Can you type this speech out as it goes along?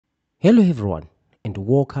Hello everyone and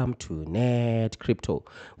welcome to Net Crypto,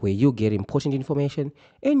 where you get important information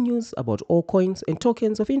and news about all coins and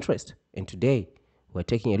tokens of interest. And today we're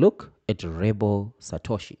taking a look at Rebel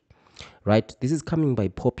Satoshi. Right? This is coming by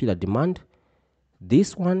popular demand.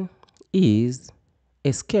 This one is a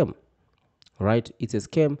scam. Right? It's a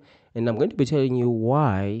scam, and I'm going to be telling you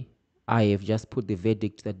why I have just put the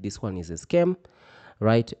verdict that this one is a scam,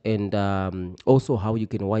 right? And also how you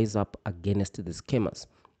can wise up against the scammers.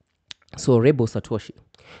 So Rebel Satoshi.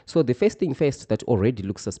 So the first thing first that already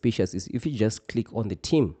looks suspicious is if you just click on the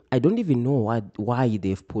team. I don't even know why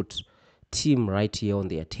they've put team right here on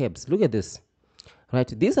their tabs. Look at this. Right?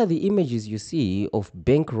 These are the images you see of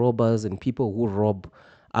bank robbers and people who rob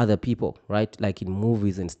other people, right? Like in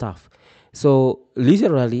movies and stuff. So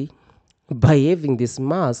literally, by having this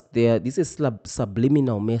mask, this is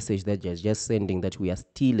subliminal message that you're just sending that we are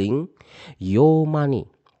stealing your money,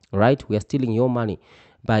 right? We are stealing your money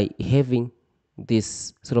by having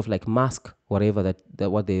this sort of like mask, whatever that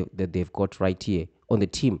they've got right here on the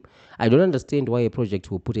team. I don't understand why a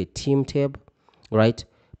project will put a team tab, right,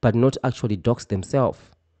 but not actually docs themselves,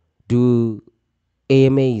 do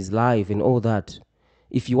AMAs live and all that.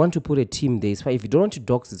 If you want to put a team there, it's fine. If you don't want to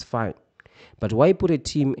docs, it's fine. But why put a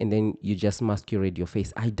team and then you just masquerade your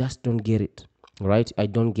face? I just don't get it, right? I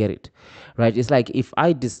don't get it, right? It's like if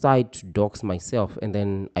I decide to dox myself and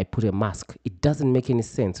then I put a mask, it doesn't make any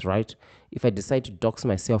sense, right? If I decide to dox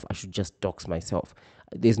myself, I should just dox myself.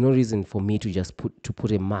 There's no reason for me to just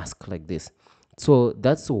put a mask like this. So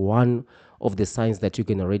that's one of the signs that you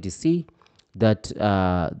can already see that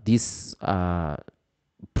this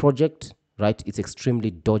project, right, it's extremely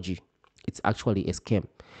dodgy. It's actually a scam,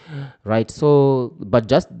 right? So but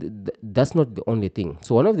just that's not the only thing.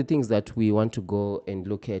 So one of the things that we want to go and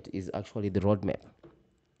look at is actually the roadmap,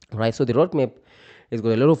 right? So the roadmap has got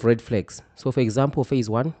a lot of red flags. So for example,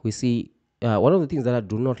 phase one, we see one of the things that I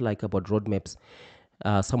do not like about roadmaps,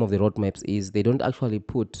 some of the roadmaps, is they don't actually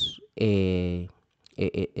put a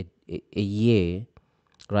year,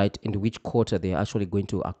 right, in which quarter they're actually going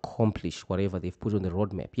to accomplish whatever they've put on the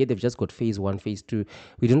roadmap. Here they've just got phase one, phase two.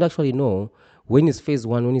 We don't actually know when is phase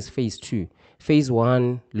one, when is phase two. Phase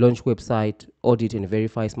one, launch website, audit and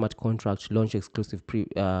verify smart contract, launch exclusive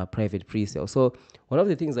private pre-sale. So one of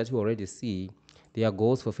the things that you already see, their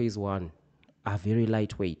goals for phase one are very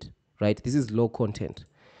lightweight, right? This is low content,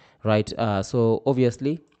 right? So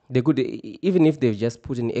obviously they could, even if they've just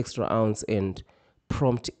put an extra ounce and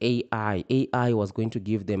prompt AI was going to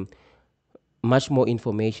give them much more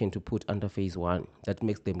information to put under phase one that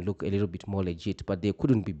makes them look a little bit more legit, but they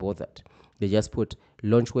couldn't be bothered. They just put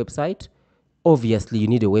launch website. Obviously, you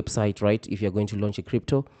need a website, right? If you're going to launch a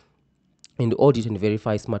crypto, and audit and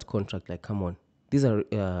verify smart contract. Like, come on, these are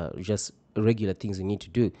just regular things you need to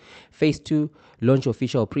do. Phase two, launch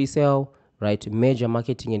official pre-sale, right? Major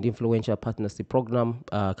marketing and influencer partnership program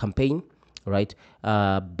campaign, right?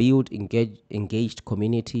 Build engaged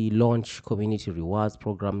community, launch community rewards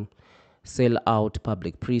program, sell out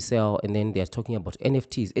public pre-sale, and then they're talking about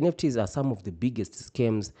NFTs. NFTs are some of the biggest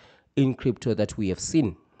scams in crypto that we have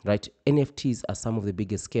seen, right? NFTs are some of the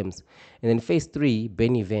biggest scams. And then phase three,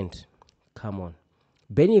 ban event. Come on.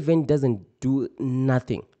 Ban event doesn't do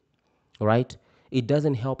nothing, right? It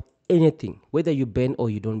doesn't help anything. Whether you ban or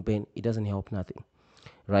you don't ban, it doesn't help nothing,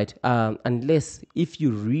 right? Unless if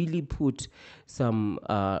you really put some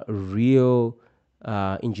real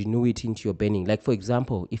ingenuity into your banning. Like, for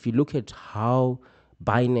example, if you look at how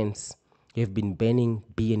Binance have been banning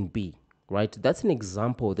BNB, right? That's an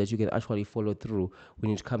example that you can actually follow through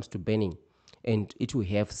when it comes to banning, and it will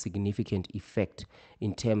have significant effect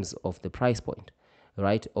in terms of the price point,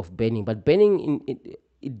 right, of banning. But banning,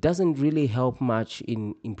 it doesn't really help much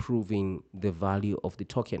in improving the value of the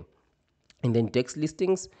token. And then DEX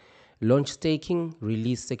listings, launch staking,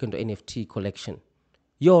 release second NFT collection.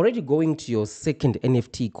 You're already going to your second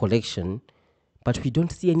NFT collection, but we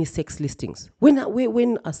don't see any sex listings. When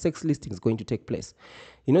are sex listings going to take place?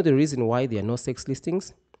 You know the reason why there are no sex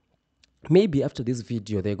listings? Maybe after this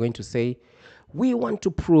video, they're going to say, we want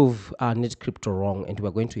to prove Net Crypto wrong and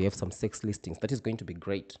we're going to have some sex listings. That is going to be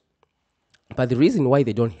great. But the reason why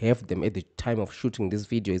they don't have them at the time of shooting this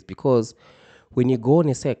video is because when you go on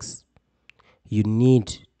a sex, you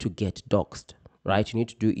need to get doxxed, right? You need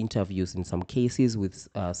to do interviews in some cases with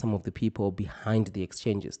some of the people behind the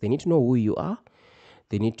exchanges. They need to know who you are.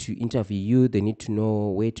 They need to interview you. They need to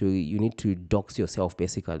know you need to dox yourself,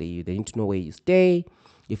 basically. They need to know where you stay.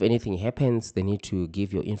 If anything happens, they need to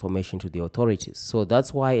give your information to the authorities. So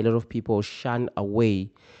that's why a lot of people shun away,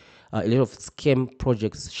 a lot of scam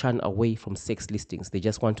projects shun away from sex listings. They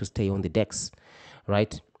just want to stay on the DEX,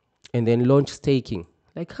 right? And then launch staking.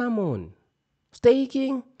 Like, come on.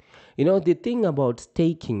 Staking? You know, the thing about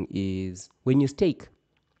staking is when you stake,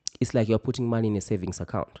 it's like you're putting money in a savings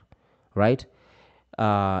account, right?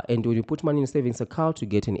 And when you put money in a savings account, you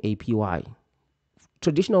get an APY.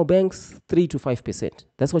 Traditional banks, 3 to 5%.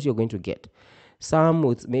 That's what you're going to get. Some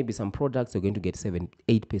with maybe some products, you're going to get 7,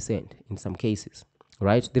 8% in some cases,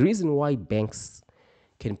 right? The reason why banks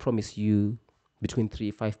can promise you between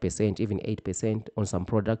 3, 5%, even 8% on some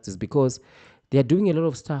products is because they're doing a lot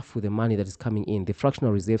of stuff with the money that is coming in. The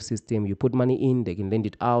fractional reserve system, you put money in, they can lend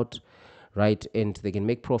it out, right? And they can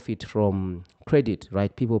make profit from credit,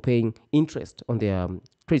 right? People paying interest on their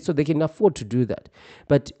credit. So they can afford to do that.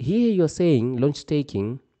 But here you're saying launch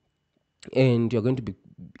staking and you're going to be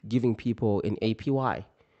giving people an APY.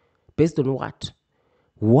 Based on what?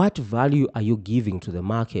 What value are you giving to the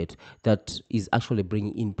market that is actually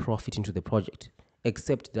bringing in profit into the project?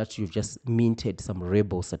 Except that you've just minted some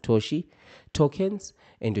Rblz Satoshi tokens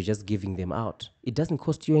and you're just giving them out. It doesn't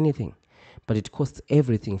cost you anything, but it costs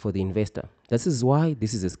everything for the investor. This is why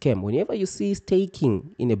this is a scam. Whenever you see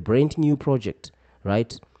staking in a brand new project,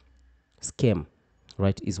 right? Scam,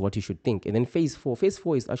 right, is what you should think. And then phase four. Phase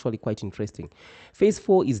four is actually quite interesting. Phase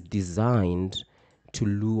four is designed to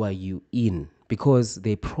lure you in because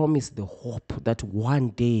they promise the hope that one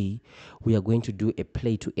day we are going to do a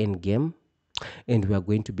play to end game and we are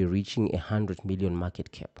going to be reaching 100 million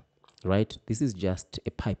market cap, right? This is just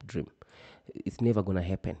a pipe dream. It's never going to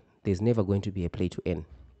happen. There's never going to be a play to end,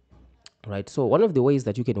 right? So one of the ways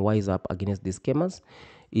that you can wise up against these scammers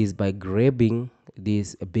is by grabbing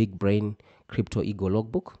this big brain crypto ego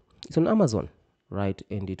logbook. It's on Amazon, right?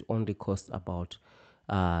 And it only costs about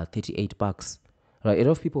 $38, right? A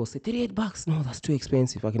lot of people say $38. No, that's too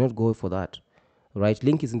expensive. I cannot go for that, right?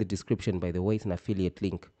 Link is in the description, by the way. It's an affiliate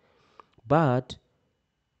link. But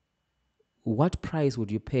what price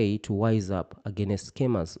would you pay to wise up against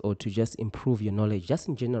scammers or to just improve your knowledge, just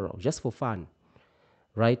in general, just for fun,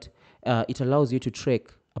 right? It allows you to track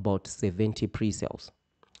about 70 pre-sales,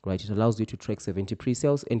 right? It allows you to track 70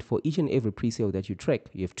 pre-sales. And for each and every pre-sale that you track,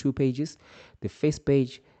 you have 2 pages. The first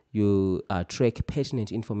page, you track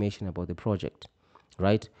pertinent information about the project,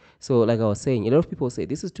 right? So like I was saying, a lot of people say,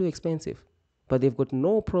 this is too expensive. But they've got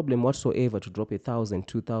no problem whatsoever to drop $1,000,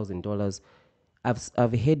 $2,000.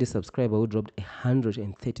 I've had a subscriber who dropped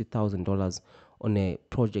 $130,000 on a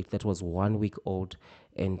project that was 1 week old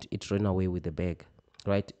and it ran away with the bag,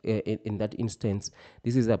 right? In that instance,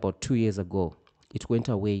 this is about 2 years ago. It went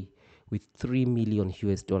away with 3 million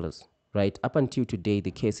US dollars, right? Up until today,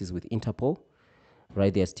 the case is with Interpol,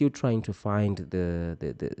 right? They are still trying to find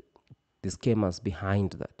the scammers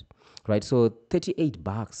behind that, right? So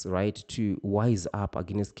 $38, right, to wise up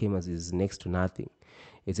against scammers is next to nothing.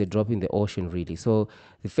 It's a drop in the ocean, really. So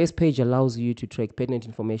the first page allows you to track pertinent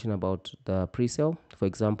information about the pre-sale. For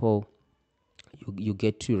example, you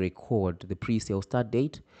get to record the pre-sale start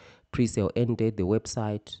date, pre-sale end date, the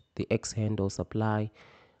website, the X handle, supply.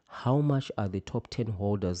 How much are the top 10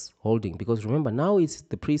 holders holding? Because remember, now it's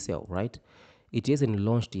the pre-sale, right? It isn't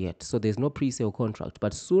launched yet, so there's no pre-sale contract.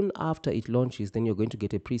 But soon after it launches, then you're going to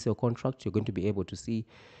get a pre-sale contract. You're going to be able to see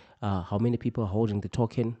how many people are holding the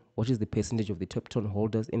token, what is the percentage of the top 10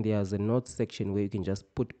 holders, and there's a notes section where you can just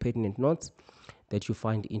put pertinent notes that you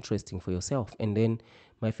find interesting for yourself. And then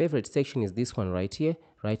my favorite section is this one right here,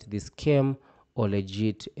 right? The scam or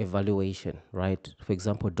legit evaluation, right? For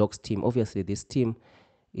example, docs team. Obviously, this team,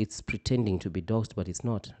 it's pretending to be doxed, but it's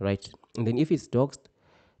not, right? And then if it's doxed,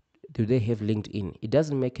 do they have LinkedIn? It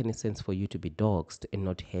doesn't make any sense for you to be doxed and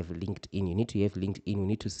not have LinkedIn. You need to have LinkedIn. We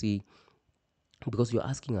need to see, because you're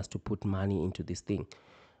asking us to put money into this thing.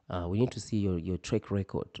 We need to see your track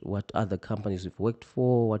record, what other companies you've worked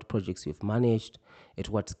for, what projects you've managed, at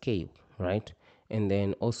what scale, right? And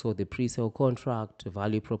then also the pre-sale contract,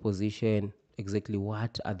 value proposition, exactly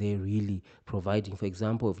what are they really providing. For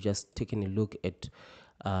example, if just taking a look at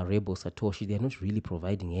Rblz Satoshi, they're not really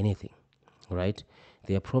providing anything, right?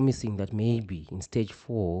 They are promising that maybe in stage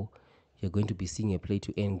 4, you're going to be seeing a play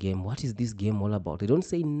to end game. What is this game all about? They don't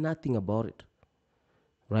say nothing about it,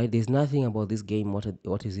 right? There's nothing about this game.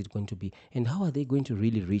 What is it going to be? And how are they going to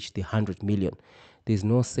really reach the 100 million? There's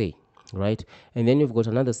no say, right? And then you've got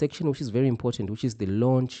another section, which is very important, which is the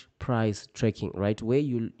launch price tracking, right? Where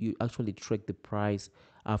you actually track the price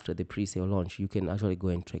after the pre-sale launch. You can actually go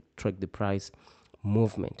and track the price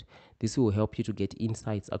movement. This will help you to get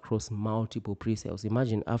insights across multiple pre-sales.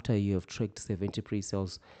 Imagine after you have tracked 70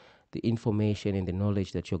 pre-sales, the information and the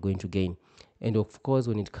knowledge that you're going to gain. And of course,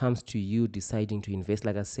 when it comes to you deciding to invest,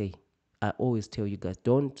 like I say, I always tell you guys,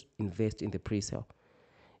 don't invest in the pre-sale.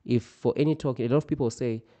 If for any token, a lot of people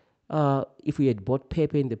say, if we had bought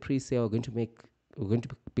Pepe in the pre-sale, we're going to make we're going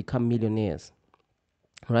to become millionaires,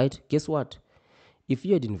 right? Guess what? If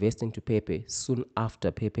you had invested into Pepe soon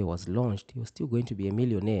after Pepe was launched, you're still going to be a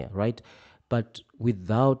millionaire, right? But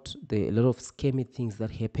without a lot of scammy things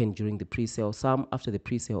that happen during the pre-sale, some after the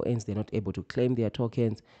pre-sale ends, they're not able to claim their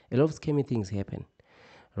tokens. A lot of scammy things happen,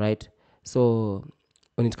 right? So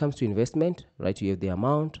when it comes to investment, right, you have the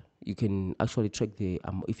amount. You can actually track the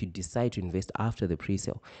if you decide to invest after the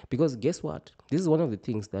pre-sale. Because guess what? This is one of the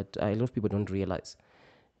things that a lot of people don't realize.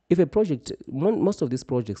 If a project, most of these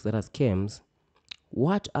projects that are scams,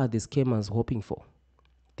 what are the scammers hoping for?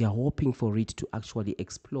 They are hoping for it to actually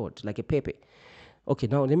explode, like a Pepe. Okay,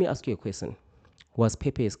 now let me ask you a question. Was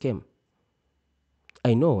Pepe a scam?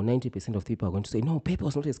 I know 90% of people are going to say, no, Pepe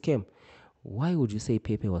was not a scam. Why would you say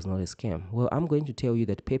Pepe was not a scam? Well, I'm going to tell you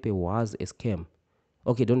that Pepe was a scam.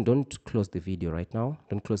 Okay, don't close the video right now.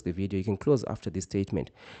 Don't close the video. You can close after this statement.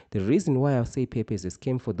 The reason why I say Pepe is a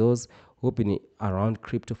scam for those who've been around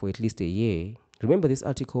crypto for at least a year. Remember this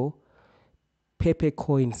article? Pepe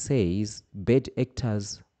Coin says bad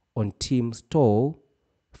actors on team stole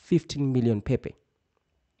 15 million Pepe.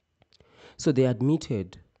 So they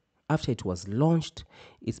admitted after it was launched,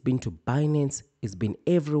 it's been to Binance, it's been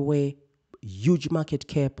everywhere, huge market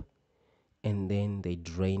cap, and then they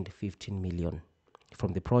drained 15 million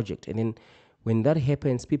from the project. And then when that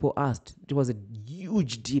happens, people asked, it was a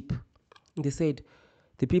huge dip. They said,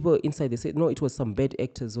 the people inside, they said, no, it was some bad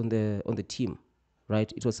actors on the team,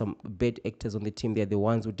 right? It was some bad actors on the team. They're the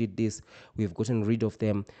ones who did this. We've gotten rid of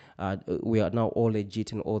them. We are now all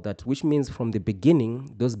legit and all that, which means from the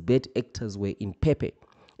beginning, those bad actors were in Pepe.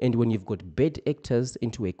 And when you've got bad actors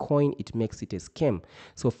into a coin, it makes it a scam.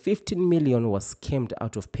 So 15 million was scammed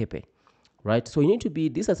out of Pepe, right? So you need to be,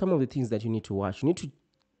 these are some of the things that you need to watch. You need to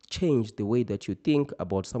change the way that you think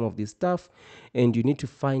about some of this stuff, and you need to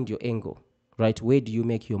find your angle, right? Where do you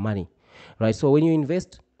make your money, right? So when you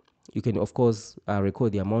invest, you can, of course,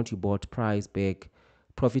 record the amount you bought, price, back,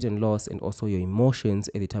 profit and loss, and also your emotions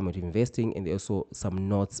at the time of investing, and also some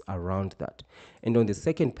notes around that. And on the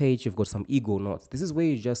second page, you've got some ego notes. This is where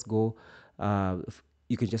you just go,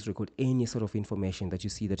 you can just record any sort of information that you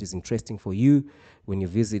see that is interesting for you. When you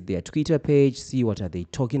visit their Twitter page, see what are they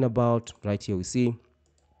talking about. Right here we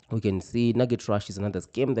can see Nugget Rush is another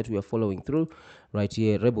scam that we are following through. Right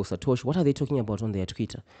here, Rblz Satoshi, what are they talking about on their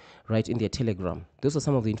Twitter, right, in their Telegram? Those are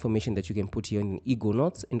some of the information that you can put here in Ego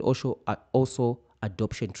Notes, and also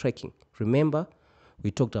adoption tracking. Remember,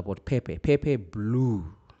 we talked about Pepe. Pepe Blue,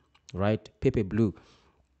 right? Pepe Blue.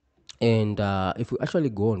 And if we actually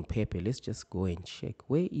go on Pepe, let's just go and check.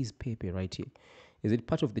 Where is Pepe right here? Is it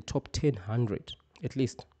part of the top 1,000 at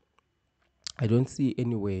least? I don't see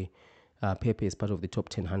anywhere Pepe is part of the top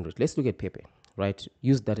 1,000. Let's look at Pepe, right?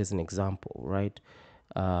 Use that as an example, right?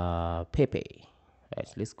 Pepe, right?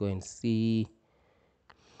 Let's go and see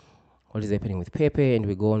what is happening with Pepe, and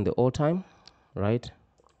we go on the all time, right?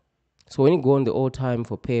 So when you go on the all time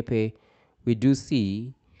for Pepe, we do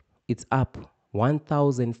see it's up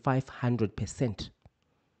 1,500%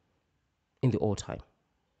 in the all time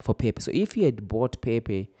for Pepe. So if you had bought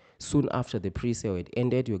Pepe soon after the pre-sale had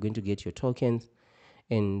ended, you're going to get your tokens.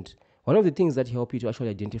 And one of the things that help you to actually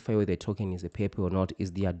identify whether a token is a Pepe or not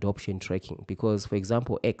is the adoption tracking. Because, for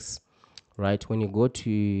example, X, right, when you go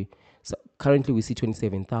to, so currently we see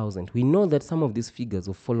 27,000. We know that some of these figures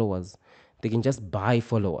of followers, they can just buy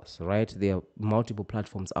followers, right? There are multiple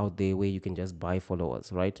platforms out there where you can just buy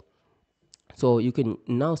followers, right? So you can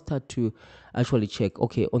now start to actually check,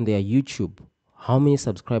 okay, on their YouTube, how many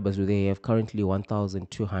subscribers do they have? Currently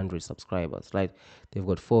 1,200 subscribers, right? They've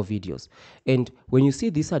got 4 videos. And when you see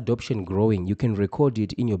this adoption growing, you can record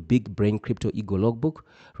it in your Big Brain Crypto Ego Logbook,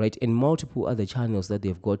 right? And multiple other channels that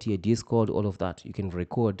they've got here, Discord, all of that. You can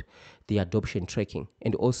record the adoption tracking.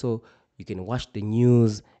 And also you can watch the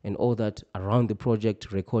news and all that around the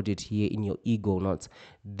project, record it here in your Ego Notes.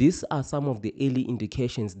 These are some of the early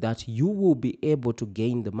indications that you will be able to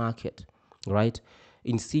gain the market, right?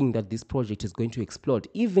 In seeing that this project is going to explode,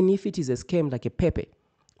 even if it is a scam like a Pepe.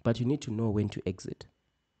 But you need to know when to exit,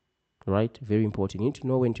 right? Very important. You need to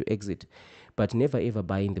know when to exit, but never ever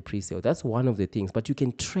buy in the pre-sale. That's one of the things. But you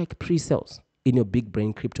can track pre-sales in your Big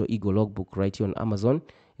Brain Crypto Ego Logbook right here on Amazon.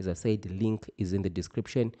 As I said, the link is in the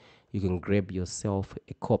description. You can grab yourself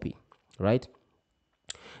a copy, right?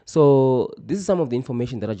 So this is some of the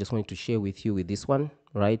information that I just wanted to share with you with this one,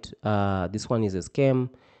 right? This one is a scam.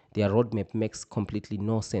 Their roadmap makes completely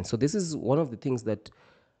no sense. So this is one of the things that,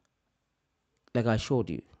 like I showed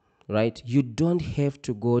you, right? You don't have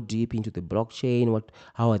to go deep into the blockchain.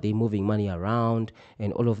 How are they moving money around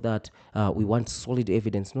and all of that? We want solid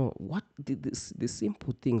evidence. No, what the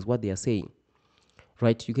simple things, what they are saying,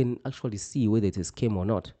 right? You can actually see whether it's a scam or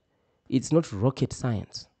not. It's not rocket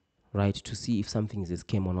science, right, to see if something is a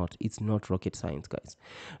scam or not. It's not rocket science, guys,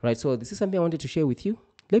 right? So this is something I wanted to share with you.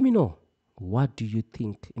 Let me know, what do you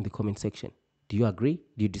think in the comment section? Do you agree?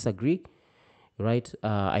 Do you disagree? Right?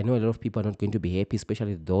 I know a lot of people are not going to be happy,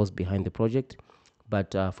 especially those behind the project,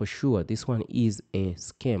 but for sure, this one is a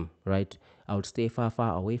scam, right? I would stay far,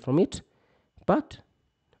 far away from it, but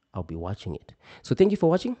I'll be watching it. So thank you for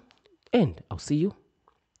watching, and I'll see you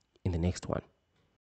in the next one.